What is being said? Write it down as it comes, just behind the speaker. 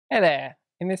Hey there!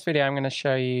 In this video I'm going to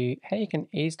show you how you can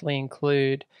easily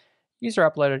include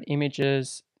user-uploaded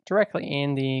images directly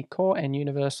in the core and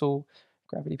universal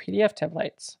Gravity PDF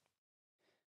templates.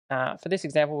 For this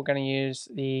example we're going to use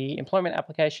the employment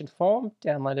application form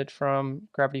downloaded from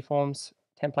Gravity Forms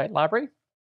template library.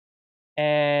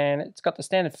 And it's got the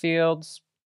standard fields,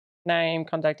 name,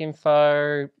 contact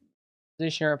info,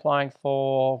 position you're applying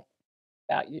for,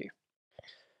 about you.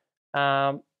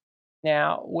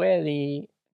 Now where the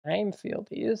name field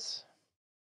is,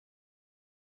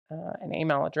 an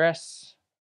email address,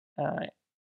 and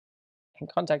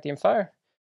contact info.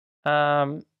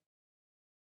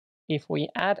 If we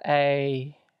add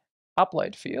a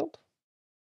upload field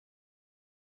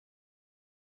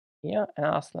here and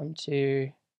ask them to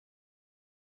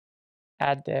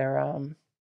add their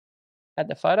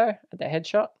photo, add their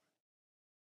headshot,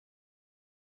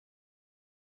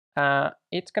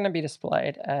 it's going to be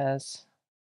displayed as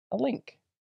a link.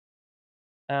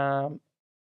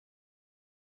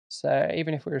 So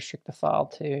even if we restrict the file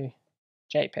to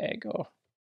JPEG or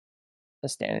the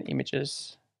standard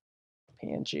images,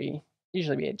 PNG,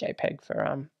 usually be a JPEG for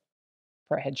a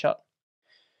headshot.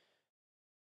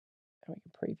 And we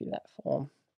can preview that form.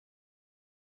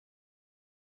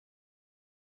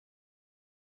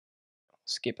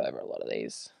 Skip over a lot of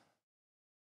these.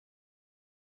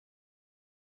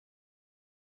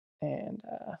 And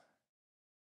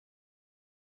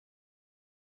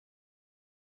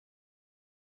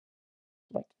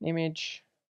select an image.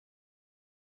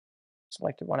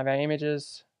 Selected one of our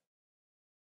images.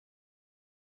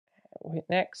 We'll hit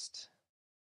next.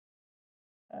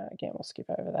 Again, we'll skip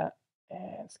over that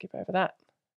and skip over that.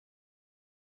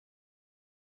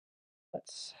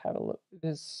 Let's have a look.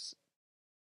 This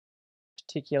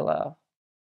particular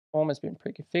form has been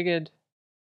pre-configured.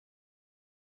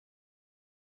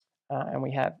 And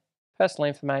we have personal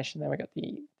information, then we've got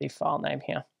the file name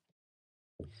here.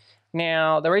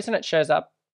 Now, the reason it shows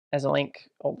up as a link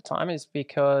all the time is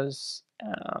because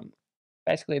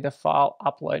basically the file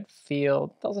upload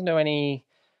field doesn't do any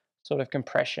sort of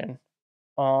compression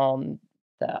on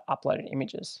the uploaded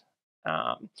images.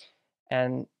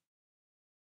 And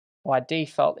by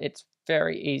default, it's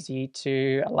very easy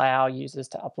to allow users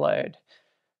to upload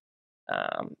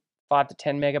 5 to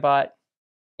 10 megabyte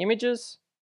images.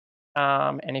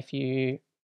 And if you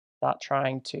start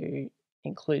trying to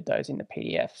include those in the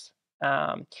PDFs,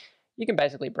 you can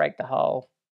basically break the whole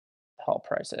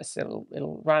process.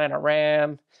 It'll run out of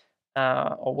RAM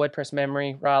or WordPress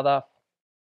memory rather,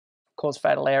 cause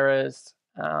fatal errors.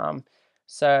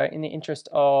 So in the interest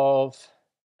of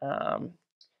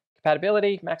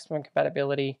compatibility, maximum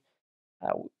compatibility,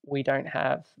 we don't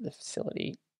have the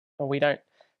facility, or we don't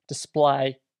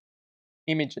display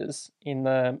images in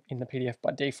the PDF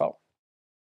by default.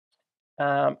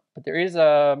 But there is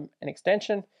an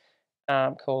extension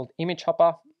called Image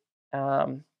Hopper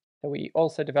that we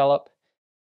also develop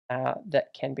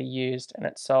that can be used, and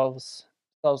it solves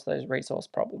those resource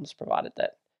problems, provided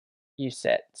that you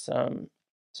set some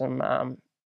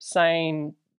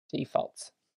sane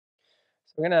defaults.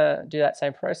 So we're going to do that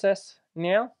same process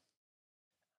now.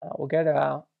 We'll go to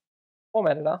our form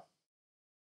editor.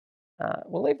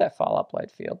 We'll leave that file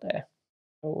upload field there.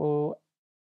 We'll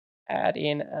add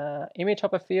in an image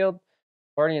hopper field.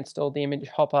 Already installed the image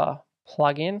hopper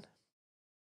plugin.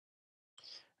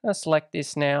 I'll select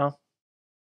this now.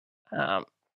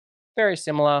 Very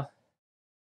similar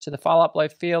to the file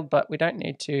upload field, but we don't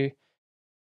need to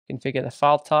configure the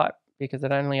file type because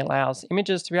it only allows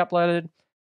images to be uploaded.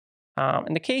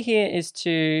 And the key here is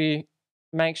to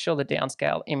make sure the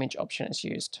downscale image option is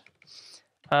used.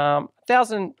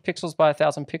 1000 pixels by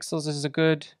 1000 pixels is a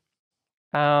good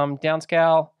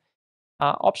downscale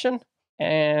option.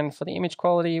 And for the image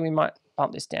quality, we might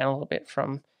bump this down a little bit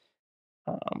from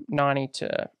 90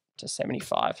 to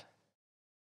 75.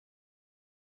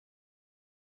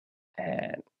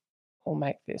 And we'll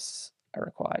make this a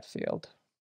required field.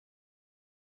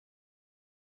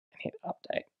 And hit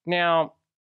update. Now,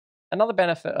 another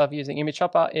benefit of using Image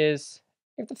Hopper is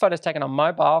if the photo is taken on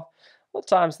mobile, a lot of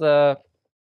times the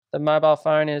mobile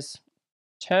phone is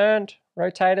turned,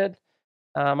 rotated,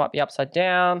 might be upside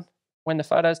down when the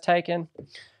photo is taken.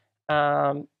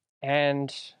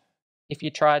 And if you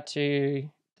try to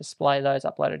display those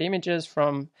uploaded images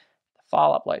from the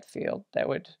file upload field, they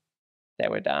would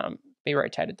be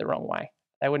rotated the wrong way.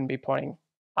 They wouldn't be pointing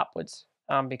upwards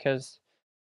because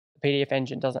the PDF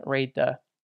engine doesn't read the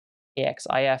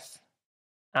EXIF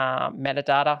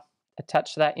metadata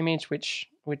attached to that image, which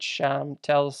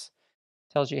tells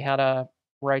you how to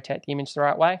rotate the image the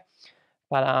right way.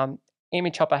 But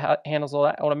Image Hopper handles all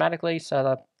that automatically,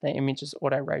 so the image is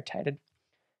auto-rotated.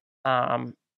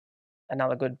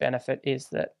 Another good benefit is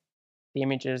that the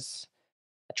images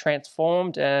are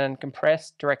transformed and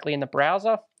compressed directly in the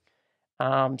browser.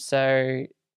 So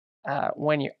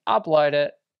when you upload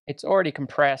it, it's already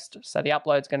compressed, so the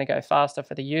upload's going to go faster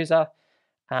for the user.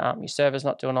 Your server's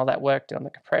not doing all that work doing the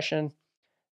compression,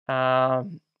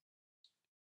 and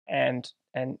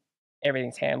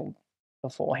everything's handled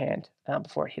beforehand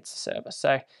before it hits the server.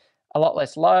 So a lot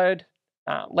less load,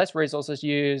 less resources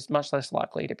used, much less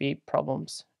likely to be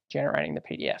problems generating the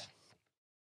PDF.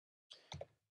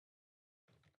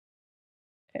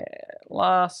 And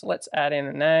last, let's add in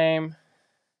a name.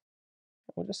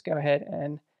 We'll just go ahead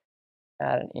and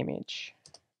add an image.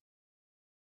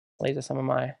 These are some of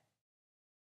my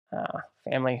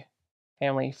family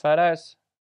photos.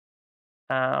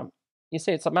 You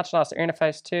see it's a much nicer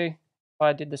interface too. If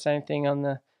I did the same thing on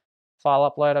the file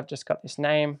upload, I've just got this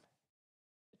name,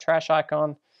 the trash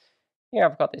icon. Here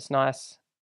I've got this nice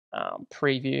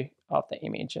preview of the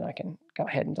image, and I can go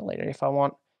ahead and delete it if I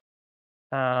want.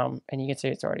 And you can see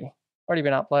it's already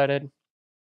been uploaded.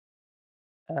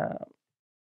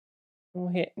 We'll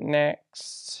hit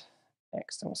next, and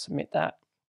we'll submit that.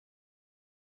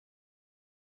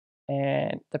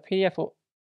 And the PDF will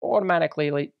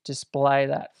automatically display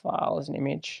that file as an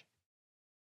image.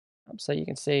 So you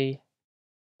can see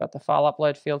got the file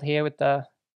upload field here with the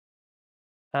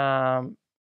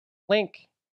link,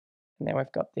 and then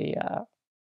we've got the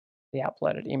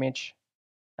uploaded image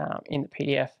in the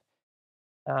PDF.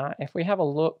 If we have a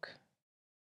look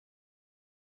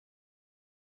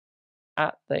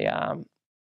at the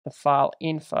file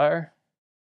info,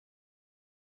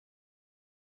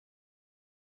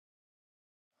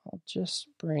 I'll just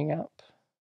bring up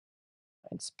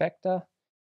Inspector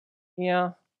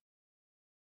here,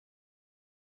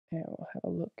 and we'll have a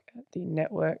look at the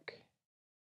network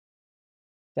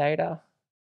data.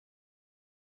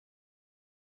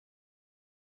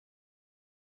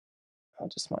 I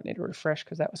just might need to refresh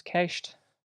because that was cached.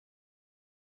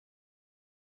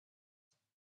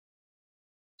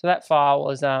 So that file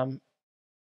was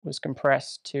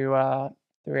compressed to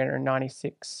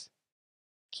 396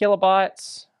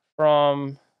 kilobytes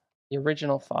from the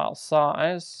original file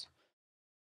size.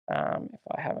 If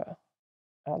I have a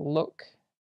look,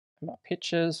 my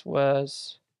pictures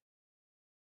was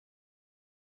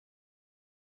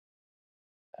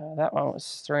that one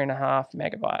was 3.5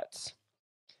 megabytes.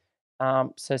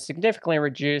 So significantly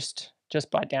reduced just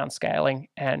by downscaling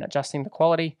and adjusting the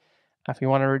quality. If you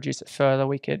want to reduce it further,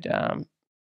 we could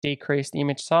decrease the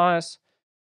image size,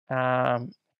 so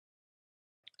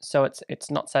it's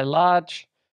not so large,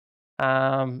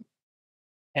 and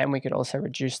we could also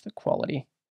reduce the quality.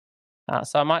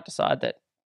 So I might decide that,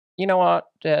 you know what,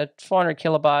 400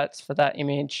 kilobytes for that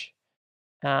image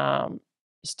is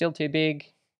still too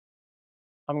big.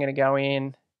 I'm going to go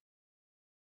in,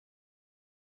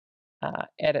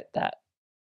 edit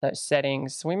those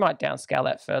settings. So we might downscale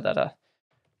that further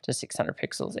to 600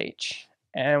 pixels each,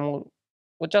 and we'll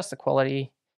adjust the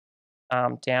quality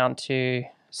down to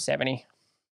 70.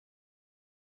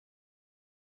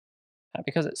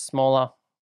 Because it's smaller,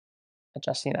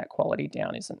 adjusting that quality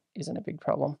down isn't a big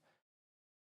problem.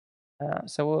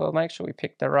 So we'll make sure we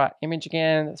pick the right image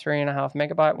again, the 3.5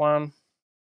 megabyte one.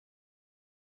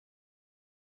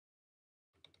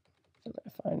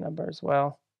 The phone number as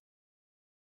well.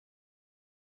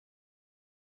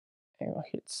 And we'll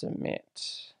hit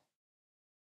submit.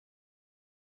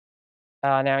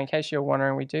 Now, in case you're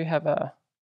wondering, we do have a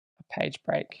page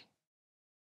break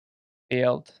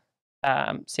field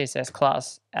CSS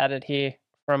class added here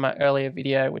from an earlier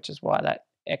video, which is why that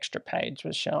extra page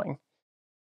was showing.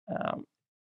 Now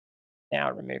I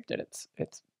removed it,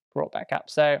 it's brought back up.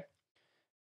 So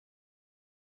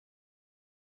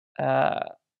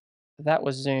that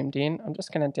was zoomed in. I'm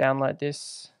just going to download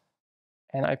this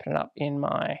and open it up in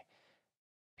my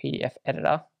PDF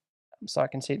editor so I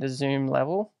can see the zoom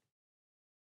level.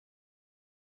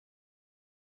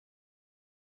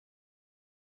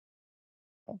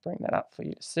 I'll bring that up for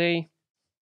you to see.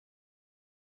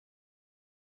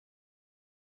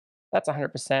 That's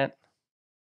 100%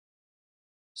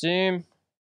 zoom.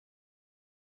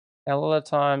 Now, a lot of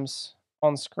times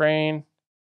on screen,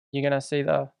 you're going to see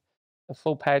the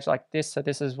full page like this. So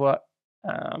this is what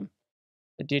the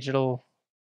digital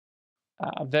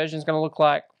version is going to look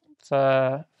like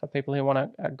for people who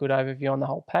want a good overview on the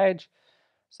whole page.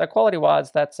 So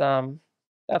quality-wise, that's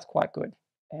quite good.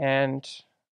 And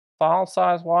file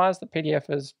size-wise, the PDF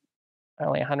is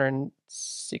only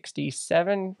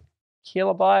 167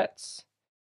 kilobytes.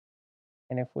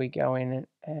 And if we go in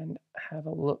and have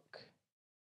a look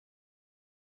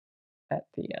at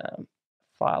the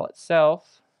file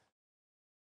itself,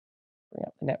 Bring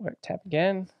up the network tab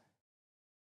again.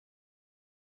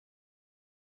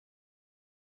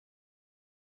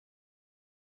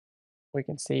 We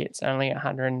can see it's only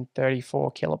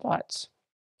 134 kilobytes.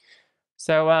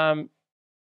 So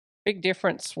big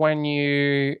difference when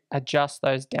you adjust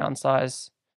those downsize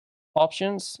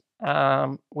options,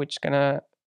 which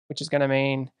is gonna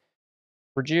mean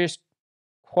reduced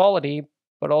quality,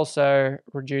 but also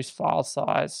reduced file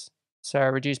size. So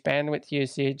reduced bandwidth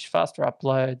usage, faster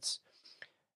uploads,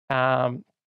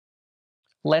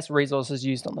 less resources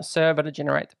used on the server to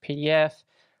generate the PDF,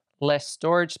 less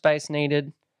storage space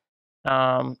needed.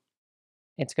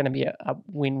 It's going to be a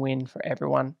win-win for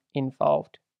everyone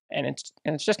involved, and it's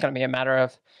just going to be a matter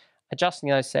of adjusting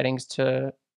those settings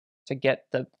to get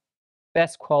the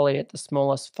best quality at the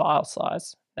smallest file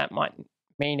size. That might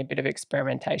mean a bit of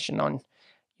experimentation on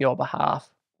your behalf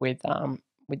with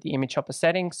the image hopper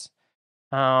settings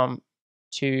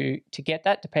to get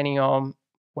that, depending on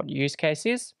what your use case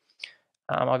is.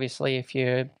 Obviously, if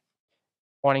you're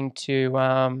wanting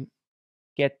to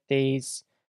get these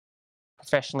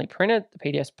professionally printed, the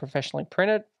PDFs professionally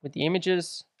printed with the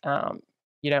images,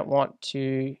 you don't want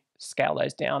to scale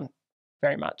those down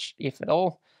very much, if at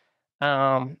all.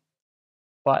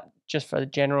 But just for the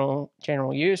general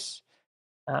use,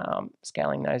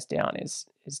 scaling those down is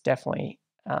definitely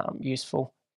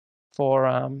useful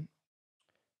for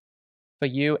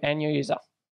you and your user.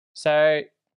 So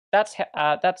that's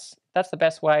the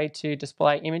best way to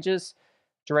display images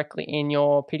directly in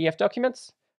your PDF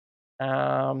documents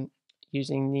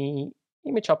using the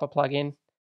Image Hopper plugin,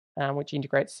 which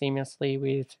integrates seamlessly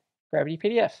with Gravity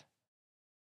PDF.